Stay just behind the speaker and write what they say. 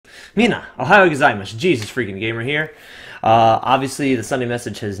Mina, Ohio gozaimasu. JesusFreakinGamer here. Obviously, the Sunday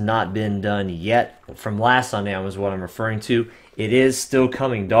message has not been done yet. From last Sunday was what I'm referring to. It is still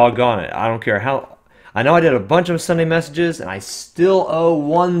coming, doggone it. I don't care how... I know I did a bunch of Sunday messages, and I still owe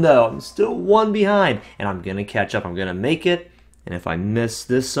one, though. I'm still one behind, and I'm going to catch up. I'm going to make it, and if I miss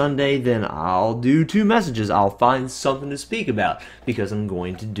this Sunday, then I'll do 2 messages. I'll find something to speak about, because I'm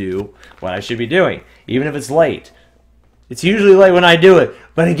going to do what I should be doing, even if it's late. It's usually late when I do it,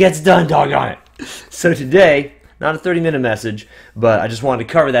 but it gets done, doggone it. So today, not a 30-minute message, but I just wanted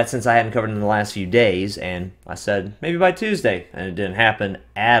to cover that since I hadn't covered it in the last few days, and I said maybe by Tuesday, and it didn't happen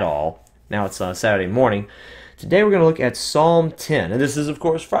at all. Now it's Saturday morning. Today we're going to look at Psalm 10, and this is, of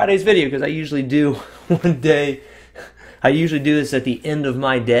course, Friday's video, because I usually do one day. I usually do this at the end of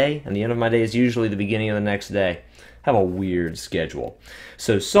my day, and the end of my day is usually the beginning of the next day. I have a weird schedule.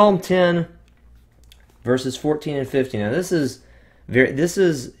 So Psalm 10, verses 14 and 15. Now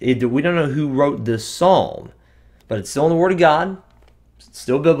we don't know who wrote this psalm, but it's still in the Word of God. It's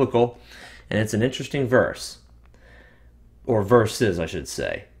still biblical, and it's an interesting verse, or verses, I should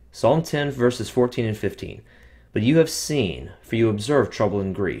say. Psalm 10, verses 14 and 15. But you have seen, for you observe trouble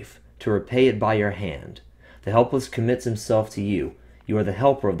and grief, to repay it by your hand. The helpless commits himself to you. You are the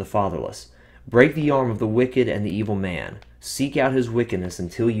helper of the fatherless. Break the arm of the wicked and the evil man. Seek out his wickedness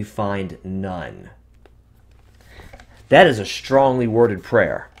until you find none. That is a strongly worded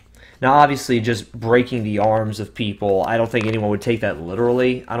prayer. Now, obviously, just breaking the arms of people, I don't think anyone would take that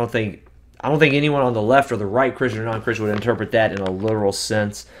literally. I don't think anyone on the left or the right, Christian or non-Christian, would interpret that in a literal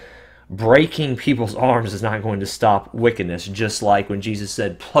sense. Breaking people's arms is not going to stop wickedness, just like when Jesus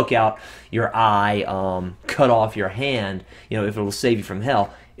said, pluck out your eye, cut off your hand, if it will save you from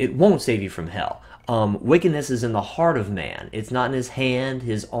hell. It won't save you from hell. Wickedness is in the heart of man. It's not in his hand,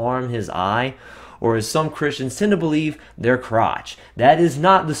 his arm, his eye, or as some Christians tend to believe, their crotch. That is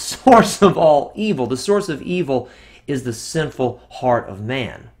not the source of all evil. The source of evil is the sinful heart of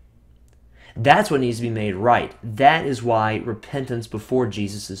man. That's what needs to be made right. That is why repentance before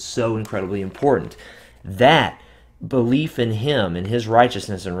Jesus is so incredibly important. That belief in Him, in His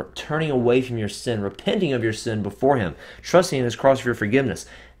righteousness, and turning away from your sin, repenting of your sin before Him, trusting in His cross for your forgiveness,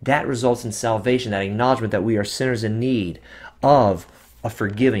 that results in salvation, that acknowledgement that we are sinners in need of a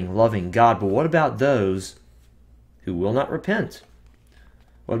forgiving, loving God. But what about those who will not repent?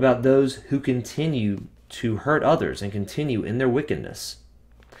 What about those who continue to hurt others and continue in their wickedness?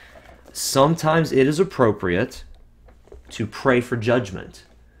 Sometimes it is appropriate to pray for judgment.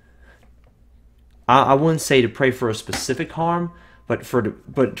 I wouldn't say to pray for a specific harm, but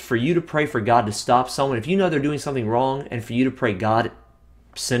for you to pray for God to stop someone. If you know they're doing something wrong, and for you to pray, God,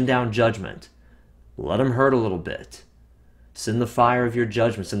 send down judgment. Let them hurt a little bit. Send the fire of your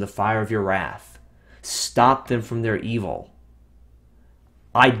judgment, send the fire of your wrath. Stop them from their evil.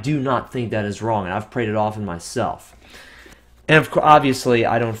 I do not think that is wrong, and I've prayed it often myself. And obviously,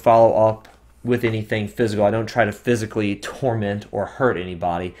 I don't follow up with anything physical. I don't try to physically torment or hurt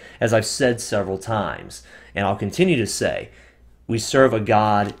anybody, as I've said several times. And I'll continue to say, we serve a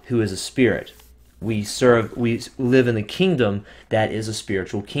God who is a spirit. We live in the kingdom that is a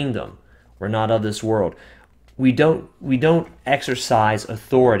spiritual kingdom. We're not of this world. We don't exercise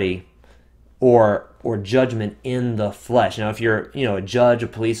authority or judgment in the flesh. Now, if you're a judge, a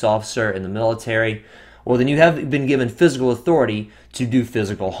police officer in the military, well, then you have been given physical authority to do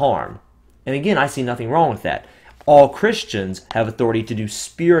physical harm. And again, I see nothing wrong with that. All Christians have authority to do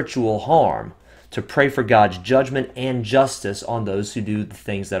spiritual harm, to pray for God's judgment and justice on those who do the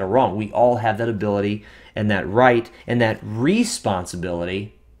things that are wrong. We all have that ability and that right and that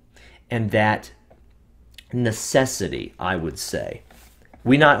responsibility and that necessity, I would say.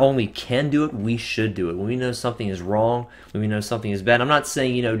 We not only can do it, we should do it. When we know something is wrong, when we know something is bad, I'm not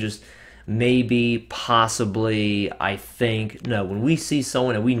saying, just maybe, possibly, I think. No, when we see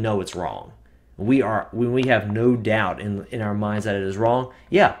someone and we know it's wrong, when we have no doubt in our minds that it is wrong,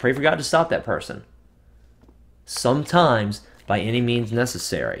 yeah, pray for God to stop that person. Sometimes, by any means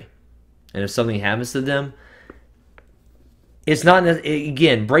necessary. And if something happens to them, it's not,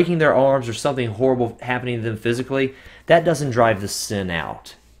 again, breaking their arms or something horrible happening to them physically, that doesn't drive the sin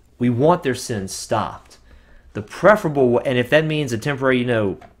out. We want their sin stopped. The preferable, and if that means a temporary,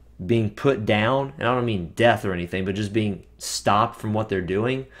 being put down, and I don't mean death or anything, but just being stopped from what they're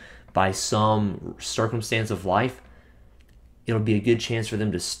doing by some circumstance of life, it'll be a good chance for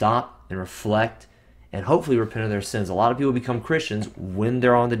them to stop and reflect and hopefully repent of their sins. A lot of people become Christians when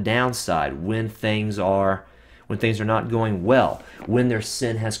they're on the downside, when things are not going well, when their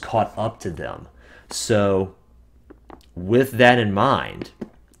sin has caught up to them. So with that in mind,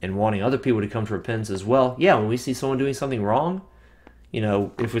 and wanting other people to come to repentance as well, yeah, when we see someone doing something wrong,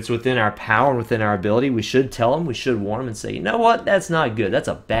 if it's within our power and within our ability, we should tell them, we should warn them and say, you know what, that's not good, that's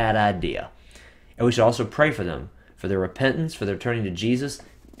a bad idea. And we should also pray for them, for their repentance, for their turning to Jesus,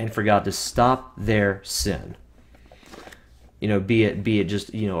 and for God to stop their sin. Be it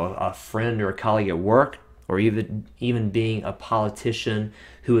just, a friend or a colleague at work, or even being a politician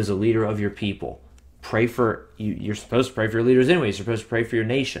who is a leader of your people. Pray for, you're supposed to pray for your leaders anyway. You're supposed to pray for your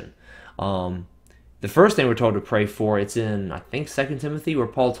nation. The first thing we're told to pray for, it's in, I think, 2 Timothy, where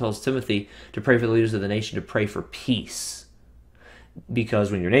Paul tells Timothy to pray for the leaders of the nation, to pray for peace.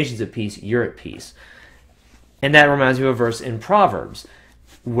 Because when your nation's at peace, you're at peace. And that reminds me of a verse in Proverbs,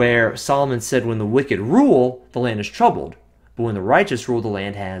 where Solomon said, when the wicked rule, the land is troubled. But when the righteous rule, the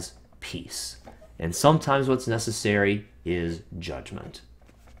land has peace. And sometimes what's necessary is judgment.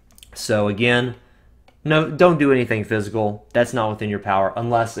 So again, no, don't do anything physical. That's not within your power,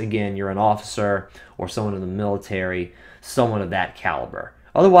 unless, again, you're an officer or someone in the military, someone of that caliber.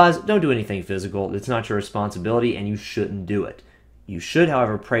 Otherwise, don't do anything physical. It's not your responsibility, and you shouldn't do it. You should,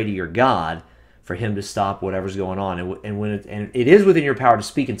 however, pray to your God for him to stop whatever's going on. And it is within your power to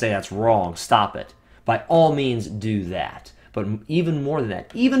speak and say that's wrong, stop it. By all means, do that. But even more than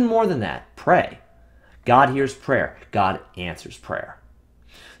that, pray. God hears prayer. God answers prayer.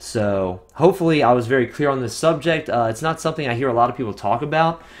 So hopefully I was very clear on this subject. It's not something I hear a lot of people talk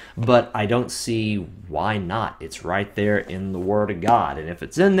about, but I don't see why not. It's right there in the Word of God. And if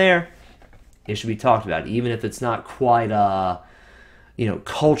it's in there, it should be talked about, even if it's not quite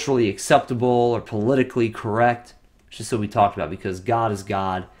culturally acceptable or politically correct. It's just so we talked about, because God is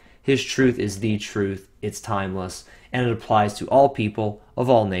God. His truth is the truth. It's timeless, and it applies to all people of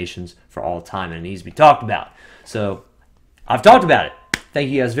all nations for all time, and it needs to be talked about. So I've talked about it. Thank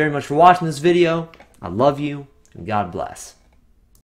you guys very much for watching this video. I love you, and God bless.